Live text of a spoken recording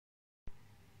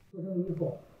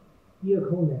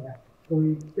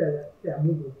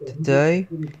Today,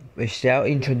 we shall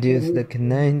introduce the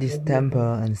canine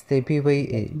distemper and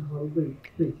CPVE.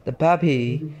 The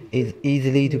puppy is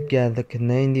easily to get the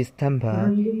canine distemper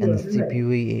and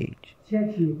CPVE.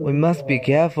 We must be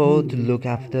careful to look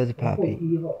after the puppy.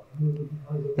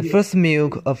 The first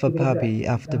milk of a puppy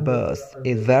after birth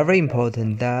is very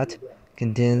important that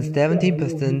contains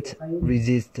 70%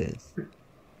 resistance.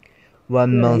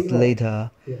 1 month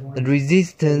later, the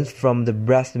resistance from the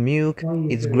breast milk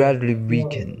is gradually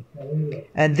weakened.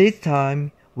 At this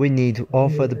time, we need to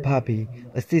offer the puppy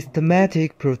a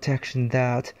systematic protection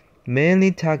that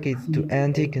mainly targets to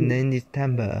anti-canine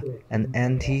distemper and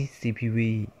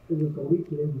anti-CPV.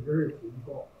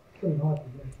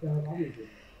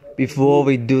 Before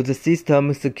we do the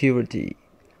system security,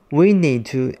 we need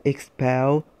to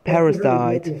expel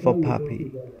parasites for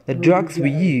puppy. The drugs we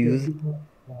use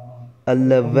are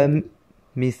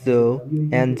levamisole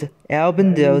and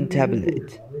albendazole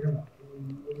tablet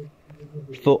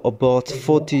for about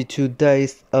 42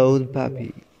 days old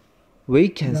puppy. We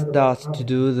can start to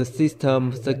do the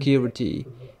system security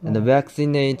and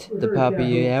vaccinate the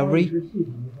puppy every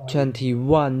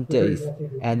 21 days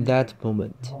at that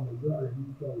moment.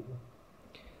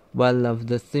 One of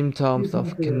the symptoms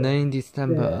of canine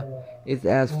distemper is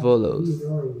as follows: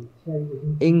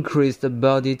 increased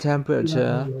body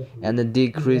temperature and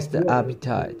decreased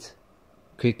appetite.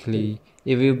 Quickly,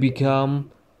 it will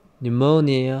become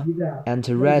pneumonia,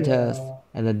 enteritis,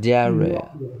 and diarrhea.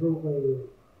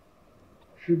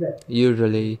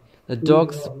 Usually, the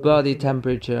dog's body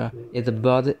temperature is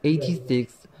about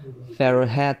 86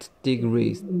 Fahrenheit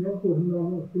degrees.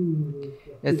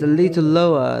 It's a little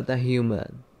lower than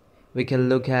human. We can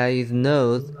look at his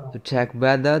nose to check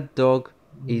whether the dog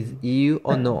is ill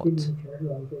or not.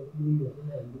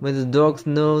 When the dog's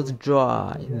nose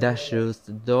dry, that shows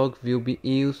the dog will be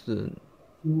ill soon.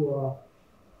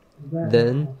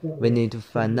 Then we need to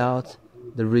find out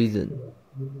the reason.